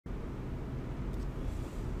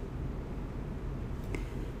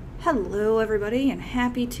Hello everybody and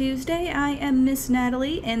happy Tuesday. I am Miss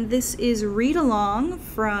Natalie and this is Read Along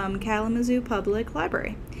from Kalamazoo Public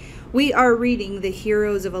Library. We are reading the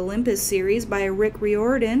Heroes of Olympus series by Rick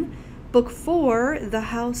Riordan, Book 4, The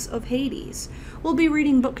House of Hades. We'll be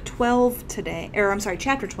reading Book 12 today,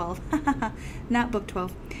 Chapter 12, not Book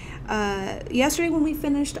 12. Yesterday when we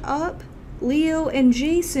finished up, Leo and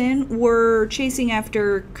Jason were chasing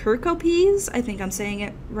after Kerkopes. I think I'm saying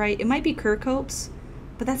it right. It might be Kerkopes,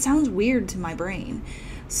 but that sounds weird to my brain.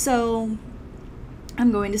 So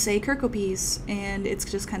I'm going to say Kerkopes, and it's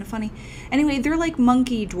just kind of funny. Anyway, they're like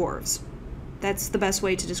monkey dwarves. That's the best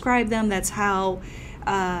way to describe them. That's how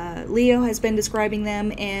Leo has been describing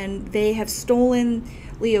them, and they have stolen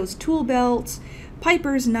Leo's tool belt,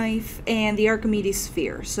 Piper's knife, and the Archimedes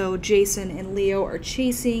sphere. So Jason and Leo are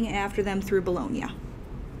chasing after them through Bologna.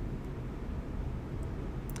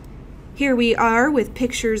 Here we are with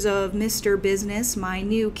pictures of Mr. Business, my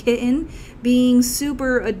new kitten, being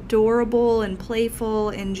super adorable and playful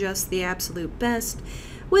and just the absolute best,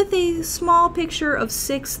 with a small picture of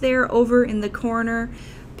Six there over in the corner.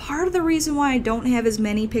 Part of the reason why I don't have as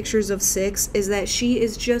many pictures of Six is that she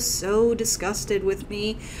is just so disgusted with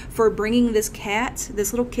me for bringing this cat,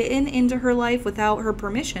 this little kitten, into her life without her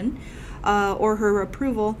permission or her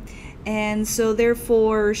approval, and so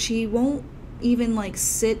therefore she won't even like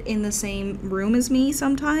sit in the same room as me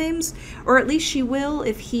sometimes, or at least she will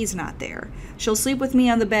if he's not there. She'll sleep with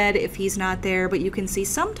me on the bed if he's not there, but you can see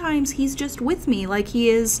sometimes he's just with me, like he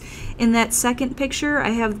is in that second picture. I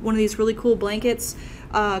have one of these really cool blankets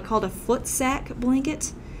called a foot sack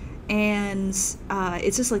blanket, and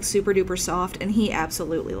it's just like super duper soft, and he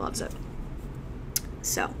absolutely loves it.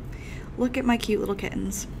 So look at my cute little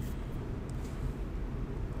kittens.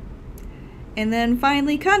 And then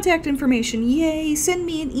finally, contact information. Yay, send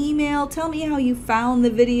me an email. Tell me how you found the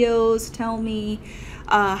videos. Tell me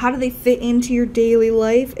how do they fit into your daily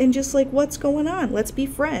life, and just like what's going on. Let's be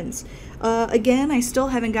friends. Again, I still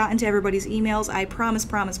haven't gotten to everybody's emails. I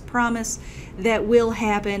promise that will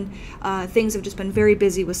happen. Things have just been very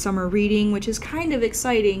busy with summer reading, which is kind of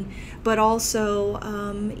exciting, but also,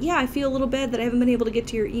 yeah, I feel a little bad that I haven't been able to get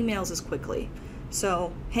to your emails as quickly.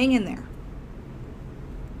 So hang in there.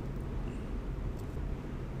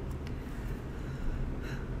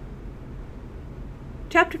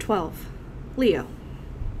 Chapter 12. Leo.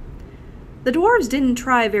 The dwarves didn't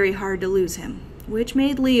try very hard to lose him, which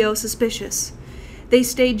made Leo suspicious. They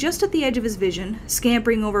stayed just at the edge of his vision,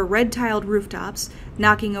 scampering over red-tiled rooftops,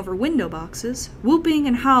 knocking over window boxes, whooping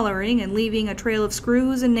and hollering and leaving a trail of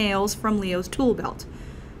screws and nails from Leo's tool belt,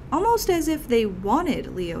 almost as if they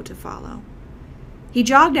wanted Leo to follow. He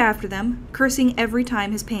jogged after them, cursing every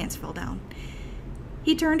time his pants fell down.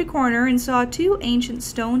 He turned a corner and saw two ancient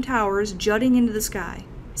stone towers jutting into the sky,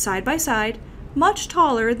 side by side, much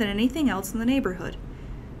taller than anything else in the neighborhood.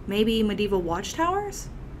 Maybe medieval watchtowers?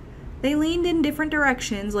 They leaned in different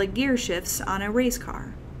directions like gear shifts on a race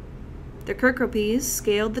car. The Kerkopes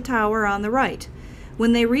scaled the tower on the right.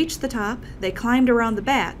 When they reached the top, they climbed around the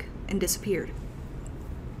back and disappeared.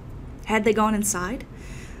 Had they gone inside?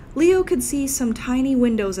 Leo could see some tiny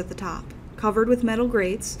windows at the top, covered with metal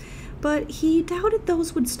grates, but he doubted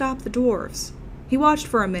those would stop the dwarves. He watched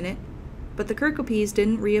for a minute, but the Kerkopes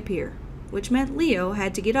didn't reappear, which meant Leo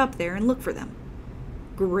had to get up there and look for them.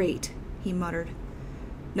 Great, he muttered.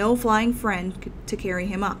 No flying friend to carry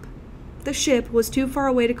him up. The ship was too far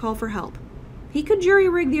away to call for help. He could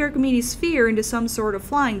jury-rig the Archimedes sphere into some sort of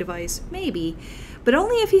flying device, maybe, but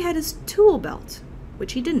only if he had his tool belt,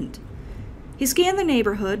 which he didn't. He scanned the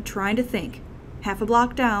neighborhood, trying to think. Half a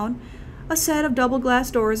block down, a set of double glass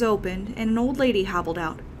doors opened, and an old lady hobbled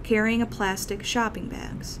out, carrying a plastic shopping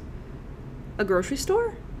bags. A grocery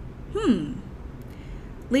store?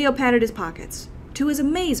 Leo patted his pockets. To his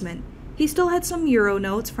amazement, he still had some euro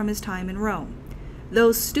notes from his time in Rome.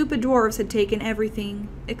 Those stupid dwarves had taken everything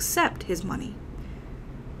except his money.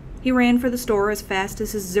 He ran for the store as fast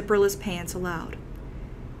as his zipperless pants allowed.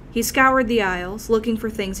 He scoured the aisles, looking for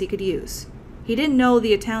things he could use. He didn't know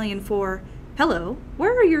the Italian for, "Hello,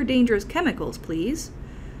 where are your dangerous chemicals, please?"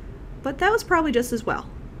 But that was probably just as well.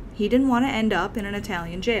 He didn't want to end up in an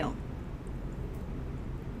Italian jail.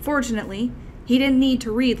 Fortunately, he didn't need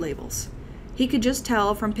to read labels. He could just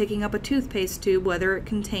tell from picking up a toothpaste tube whether it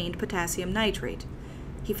contained potassium nitrate.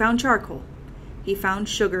 He found charcoal. He found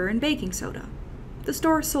sugar and baking soda. The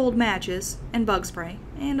store sold matches and bug spray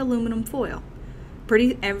and aluminum foil.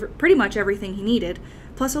 Pretty much everything he needed,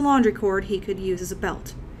 plus a laundry cord he could use as a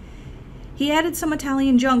belt. He added some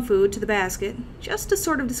Italian junk food to the basket, just to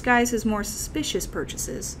sort of disguise his more suspicious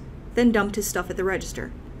purchases, then dumped his stuff at the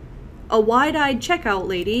register. A wide-eyed checkout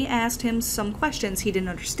lady asked him some questions he didn't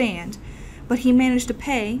understand, but he managed to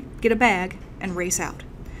pay, get a bag, and race out.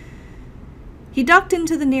 He ducked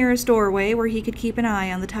into the nearest doorway where he could keep an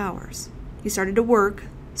eye on the towers. He started to work,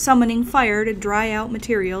 summoning fire to dry out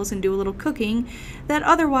materials and do a little cooking that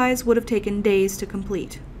otherwise would have taken days to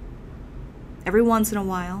complete. Every once in a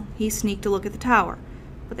while, he sneaked to look at the tower,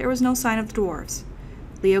 but there was no sign of the dwarves.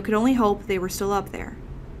 Leo could only hope they were still up there.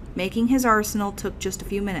 Making his arsenal took just a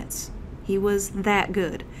few minutes. He was that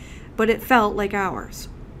good, but it felt like hours.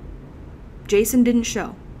 Jason didn't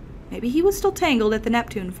show. Maybe he was still tangled at the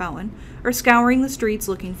Neptune fountain, or scouring the streets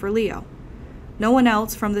looking for Leo. No one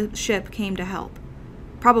else from the ship came to help.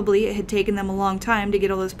 Probably it had taken them a long time to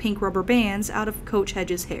get all those pink rubber bands out of Coach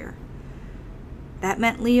Hedges' hair. That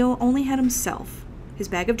meant Leo only had himself, his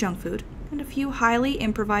bag of junk food, and a few highly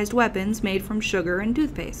improvised weapons made from sugar and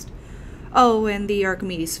toothpaste. Oh, and the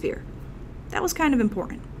Archimedes sphere. That was kind of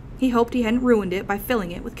important. He hoped he hadn't ruined it by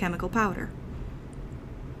filling it with chemical powder.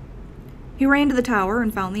 He ran to the tower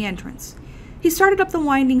and found the entrance. He started up the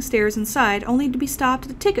winding stairs inside, only to be stopped at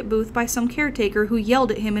the ticket booth by some caretaker who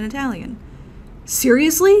yelled at him in Italian.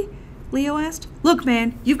 "Seriously?" Leo asked. "Look,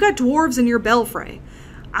 man, you've got dwarves in your belfry.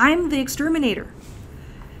 I'm the exterminator."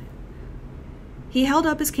 He held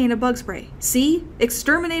up his can of bug spray. "See?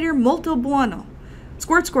 Exterminator molto buono.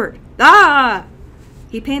 Squirt, squirt. Ah!"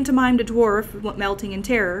 He pantomimed a dwarf melting in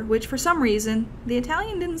terror, which for some reason the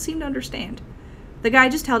Italian didn't seem to understand. The guy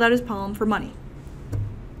just held out his palm for money.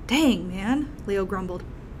 "Dang, man," Leo grumbled.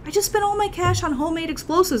 "I just spent all my cash on homemade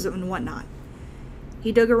explosives and whatnot."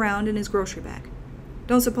 He dug around in his grocery bag.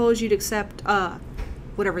 "Don't suppose you'd accept,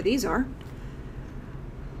 whatever these are?"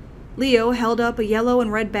 Leo held up a yellow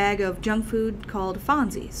and red bag of junk food called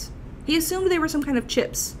Fonzies. He assumed they were some kind of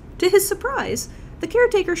chips. To his surprise, the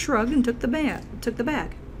caretaker shrugged and took the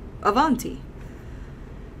bag. Avanti.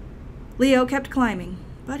 Leo kept climbing,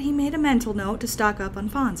 but he made a mental note to stock up on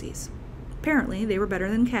Fonzies. Apparently, they were better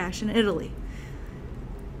than cash in Italy.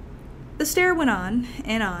 The stair went on,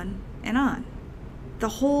 and on, and on. The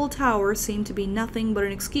whole tower seemed to be nothing but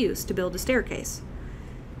an excuse to build a staircase.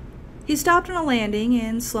 He stopped on a landing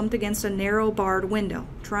and slumped against a narrow barred window,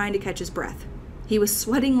 trying to catch his breath. He was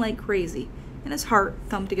sweating like crazy, and his heart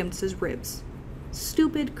thumped against his ribs.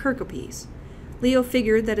 Stupid Kirkopies. Leo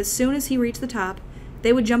figured that as soon as he reached the top,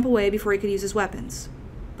 they would jump away before he could use his weapons.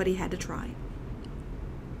 But he had to try.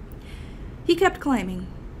 He kept climbing.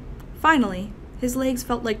 Finally, his legs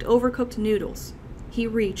felt like overcooked noodles. He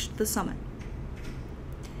reached the summit.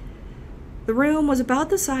 The room was about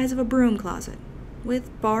the size of a broom closet,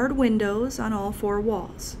 with barred windows on all four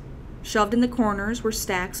walls. Shoved in the corners were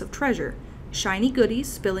stacks of treasure, shiny goodies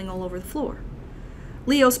spilling all over the floor.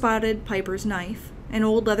 Leo spotted Piper's knife, an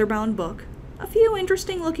old leather-bound book, a few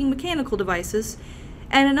interesting-looking mechanical devices,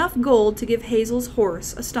 and enough gold to give Hazel's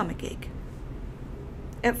horse a stomachache.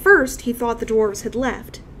 At first, he thought the dwarves had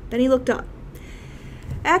left. Then he looked up.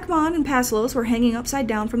 Akmon and Pasilos were hanging upside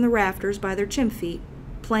down from the rafters by their chimp feet,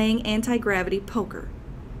 playing anti-gravity poker.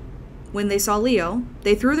 When they saw Leo,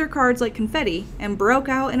 they threw their cards like confetti and broke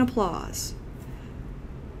out in applause.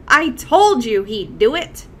 "I told you he'd do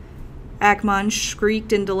it!" Akmon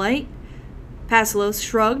shrieked in delight. Pasilos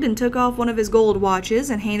shrugged and took off one of his gold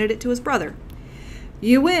watches and handed it to his brother.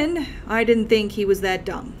 "You win. I didn't think he was that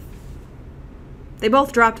dumb." They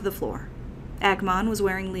both dropped to the floor. Akmon was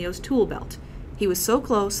wearing Leo's tool belt. He was so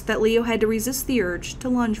close that Leo had to resist the urge to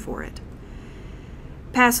lunge for it.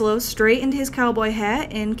 Pasilos straightened his cowboy hat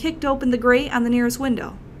and kicked open the grate on the nearest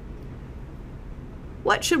window.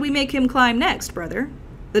 "What should we make him climb next, brother?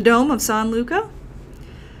 The dome of San Luca?"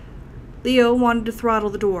 Leo wanted to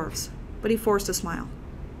throttle the dwarves, but he forced a smile.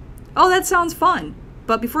 "Oh, that sounds fun.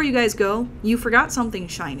 But before you guys go, you forgot something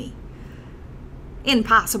shiny."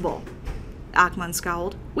 "Impossible," Akmon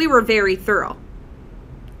scowled. "We were very thorough."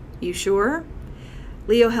 "You sure?"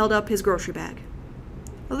 Leo held up his grocery bag.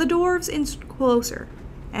 The dwarves inched closer.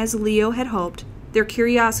 As Leo had hoped, their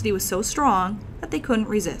curiosity was so strong that they couldn't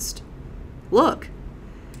resist. "Look!"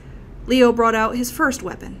 Leo brought out his first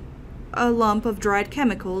weapon, a lump of dried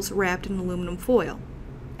chemicals wrapped in aluminum foil,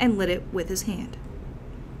 and lit it with his hand.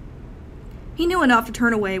 He knew enough to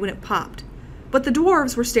turn away when it popped, but the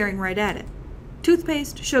dwarves were staring right at it.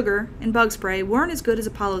 Toothpaste, sugar, and bug spray weren't as good as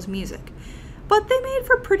Apollo's music, but they made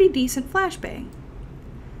for pretty decent flashbang.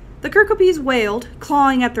 The Kirkopies wailed,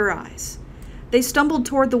 clawing at their eyes. They stumbled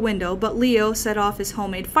toward the window, but Leo set off his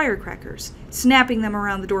homemade firecrackers, snapping them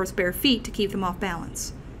around the dwarf's bare feet to keep them off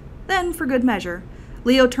balance. Then, for good measure,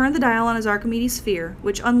 Leo turned the dial on his Archimedes sphere,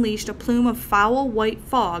 which unleashed a plume of foul white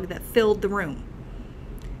fog that filled the room.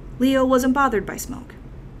 Leo wasn't bothered by smoke.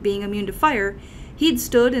 Being immune to fire, He'd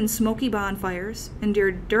stood in smoky bonfires,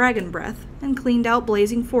 endured dragon breath, and cleaned out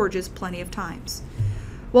blazing forges plenty of times.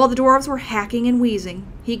 While the dwarves were hacking and wheezing,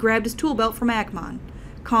 he grabbed his tool belt from Akmon,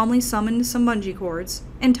 calmly summoned some bungee cords,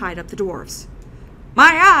 and tied up the dwarves.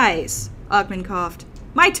 "My eyes!" Ogman coughed.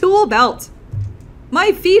 "My tool belt!"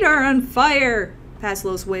 "My feet are on fire!"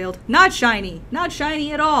 Paslos wailed. Not shiny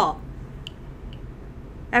at all!"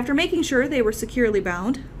 After making sure they were securely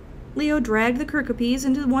bound, Leo dragged the Kirkopes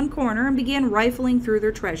into one corner and began rifling through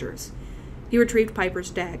their treasures. He retrieved Piper's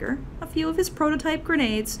dagger, a few of his prototype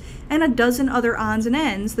grenades, and a dozen other odds and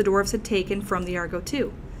ends the dwarves had taken from the Argo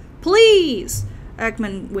II. "Please!"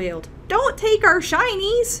 Ekman wailed. "Don't take our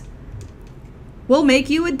shinies!" "We'll make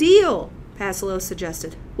you a deal," Pasilos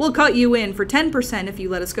suggested. "We'll cut you in for 10% if you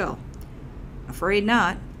let us go." "Afraid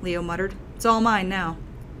not," Leo muttered. "It's all mine now."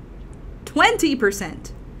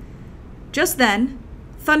 20%! Just then,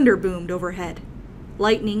 thunder boomed overhead.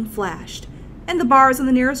 Lightning flashed, and the bars on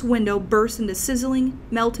the nearest window burst into sizzling,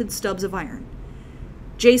 melted stubs of iron.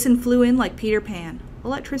 Jason flew in like Peter Pan,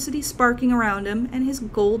 electricity sparking around him and his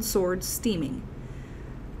gold sword steaming.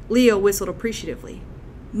 Leo whistled appreciatively.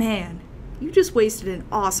 "Man, you just wasted an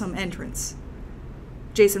awesome entrance."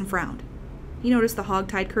 Jason frowned. He noticed the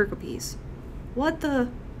hog-tied Kirkopes. "What the—"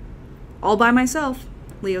 "All by myself,"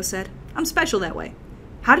 Leo said. "I'm special that way.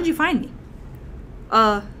 How did you find me?"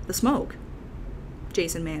 The smoke,"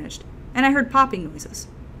 Jason managed. "And I heard popping noises.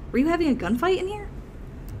 Were you having a gunfight in here?"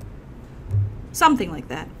 "Something like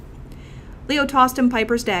that." Leo tossed him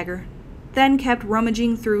Piper's dagger, then kept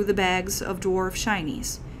rummaging through the bags of dwarf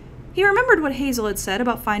shinies. He remembered what Hazel had said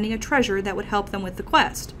about finding a treasure that would help them with the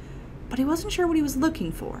quest, but he wasn't sure what he was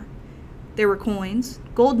looking for. There were coins,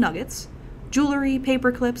 gold nuggets, jewelry,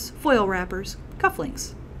 paper clips, foil wrappers,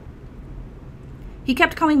 cufflinks. He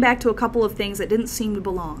kept coming back to a couple of things that didn't seem to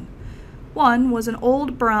belong. One was an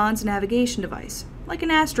old bronze navigation device, like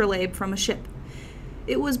an astrolabe from a ship.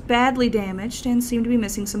 It was badly damaged and seemed to be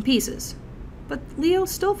missing some pieces, but Leo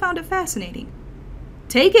still found it fascinating.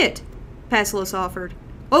 "Take it," Pasilos offered.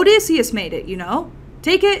 "Odysseus made it, you know.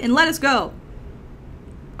 Take it and let us go."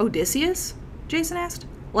 "Odysseus?" Jason asked.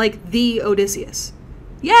 "Like the Odysseus?"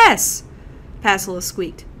 "Yes!" Pasilos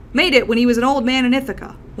squeaked. "Made it when he was an old man in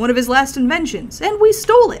Ithaca. One of his last inventions, and we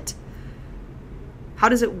stole it." "How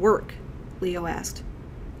does it work?" Leo asked.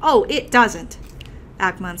 "Oh, it doesn't,"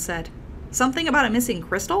 Akmon said. "Something about a missing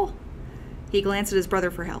crystal?" He glanced at his brother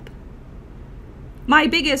for help. "My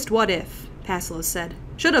biggest what if," Pasilos said.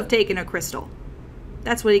 "Should have taken a crystal."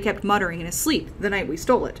 "That's what he kept muttering in his sleep the night we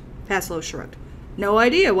stole it," Pasilos shrugged. "No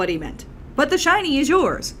idea what he meant. But the shiny is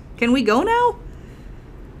yours. Can we go now?"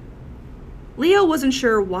 Leo wasn't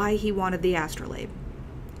sure why he wanted the astrolabe.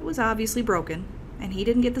 It was obviously broken, and he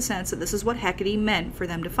didn't get the sense that this is what Hecate meant for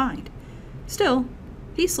them to find. Still,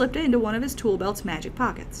 he slipped it into one of his tool belt's magic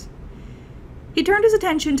pockets. He turned his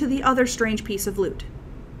attention to the other strange piece of loot,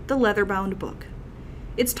 the leather-bound book.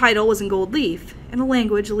 Its title was in gold leaf, in a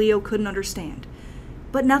language Leo couldn't understand,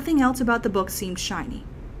 but nothing else about the book seemed shiny.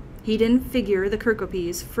 He didn't figure the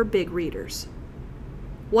Kirkopes for big readers.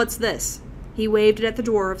 "What's this?" He waved it at the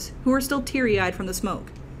dwarves, who were still teary-eyed from the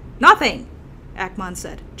smoke. "Nothing," Akmon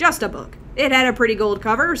said. "Just a book. It had a pretty gold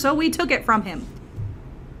cover, so we took it from him."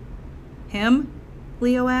 "Him?"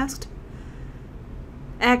 Leo asked.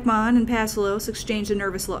 Akmon and Pasilos exchanged a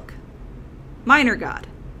nervous look. "Minor god,"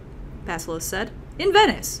 Pasilos said. "In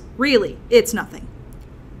Venice. Really, it's nothing."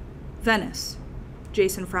 "Venice."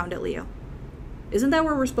 Jason frowned at Leo. "Isn't that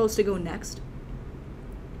where we're supposed to go next?"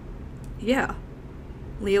 "Yeah."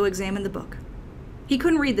 Leo examined the book. He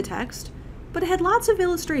couldn't read the text, but it had lots of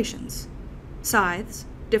illustrations. Scythes,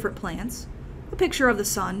 different plants, a picture of the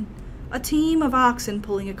sun, a team of oxen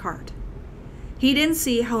pulling a cart. He didn't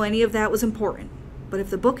see how any of that was important, but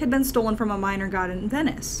if the book had been stolen from a minor god in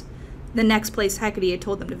Venice, the next place Hecate had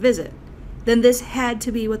told them to visit, then this had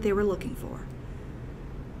to be what they were looking for.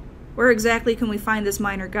 "Where exactly can we find this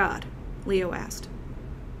minor god?" Leo asked.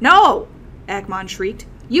 "No!" Akmon shrieked.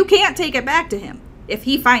 "You can't take it back to him. If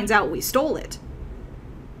he finds out we stole it."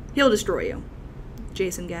 "He'll destroy you,"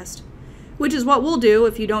 Jason guessed. "Which is what we'll do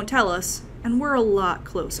if you don't tell us, and we're a lot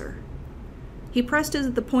closer." He pressed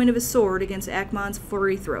the point of his sword against Akmon's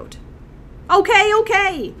furry throat. "Okay,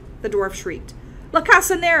 okay!" the dwarf shrieked. "La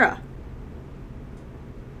Casa Nera!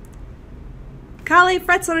 Cale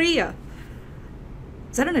Frezzeria!"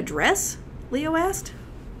 "Is that an address?" Leo asked.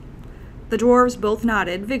 The dwarves both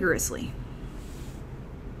nodded vigorously.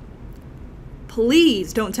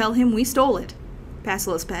 "Please don't tell him we stole it,"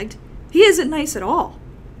 Pasilos begged. "He isn't nice at all."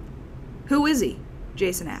 "Who is he?"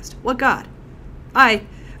 Jason asked. "What god?" I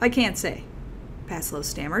can't say," Pasilos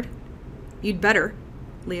stammered. "You'd better,"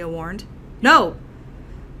 Leo warned. "No!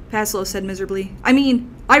 Paslow said miserably. I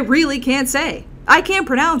mean, I really can't say. I can't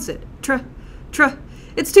pronounce it.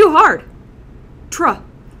 It's too hard.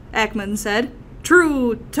 Ackman said.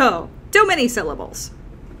 Too many syllables.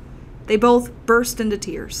 They both burst into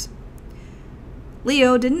tears.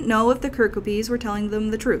 Leo didn't know if the Kirkopes were telling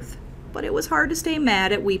them the truth, but it was hard to stay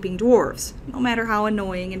mad at weeping dwarves, no matter how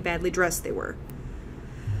annoying and badly dressed they were.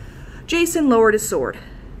 Jason lowered his sword.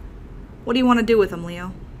 What do you want to do with them,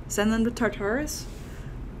 Leo? Send them to Tartarus?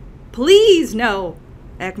 Please, no,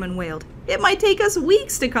 Ackman wailed. It might take us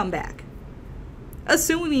weeks to come back.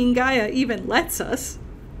 Assuming Gaia even lets us,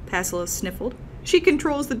 Paslow sniffled. She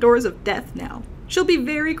controls the doors of death now. She'll be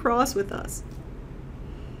very cross with us.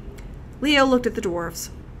 Leo looked at the dwarves.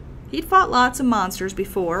 He'd fought lots of monsters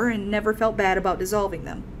before and never felt bad about dissolving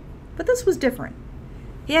them. But this was different.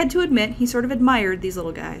 He had to admit he sort of admired these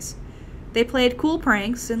little guys. They played cool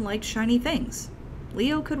pranks and liked shiny things.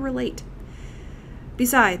 Leo could relate.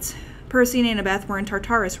 Besides, Percy and Annabeth were in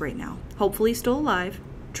Tartarus right now, hopefully still alive,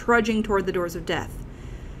 trudging toward the doors of death.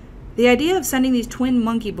 The idea of sending these twin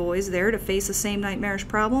monkey boys there to face the same nightmarish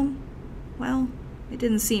problem, well, it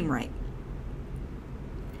didn't seem right.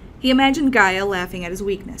 He imagined Gaia laughing at his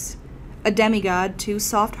weakness, a demigod too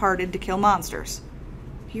soft-hearted to kill monsters.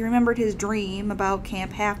 He remembered his dream about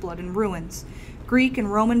Camp Half-Blood in ruins, Greek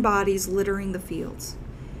and Roman bodies littering the fields.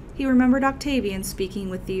 He remembered Octavian speaking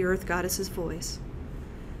with the Earth Goddess's voice.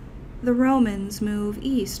 The Romans move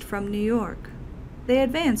east from New York. They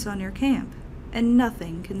advance on your camp, and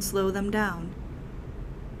nothing can slow them down.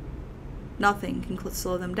 Nothing can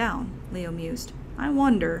slow them down, Leo mused. I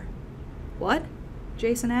wonder. What?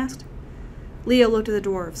 Jason asked. Leo looked at the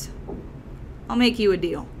dwarves. I'll make you a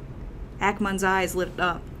deal. Ackman's eyes lit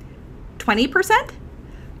up. 20%?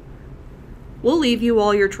 We'll leave you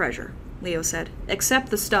all your treasure, Leo said, except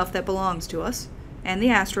the stuff that belongs to us, and the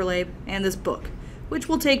astrolabe, and this book, which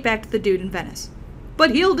we'll take back to the dude in Venice.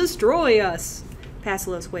 But he'll destroy us,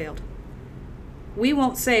 Pasilos wailed. We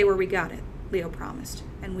won't say where we got it, Leo promised,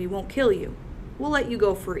 and we won't kill you. We'll let you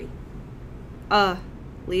go free.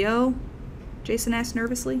 Leo? Jason asked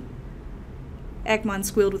nervously. Ackman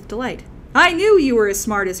squealed with delight. I knew you were as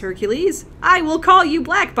smart as Hercules. I will call you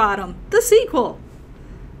Blackbottom, the sequel.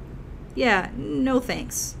 Yeah, no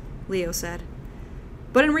thanks, Leo said.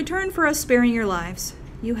 But in return for us sparing your lives,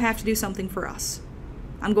 you have to do something for us.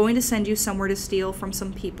 I'm going to send you somewhere to steal from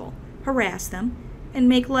some people, harass them, and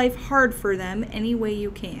make life hard for them any way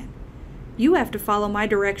you can. You have to follow my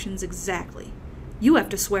directions exactly. You have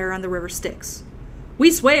to swear on the river Styx.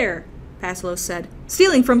 We swear, Pasilos said.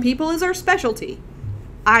 Stealing from people is our specialty.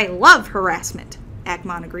 I love harassment,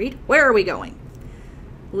 Ackman agreed. Where are we going?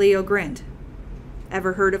 Leo grinned.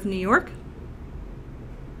 Ever heard of New York?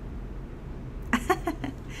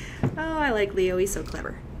 Oh, I like Leo. He's so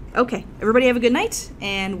clever. Okay, everybody have a good night,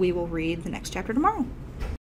 and we will read the next chapter tomorrow.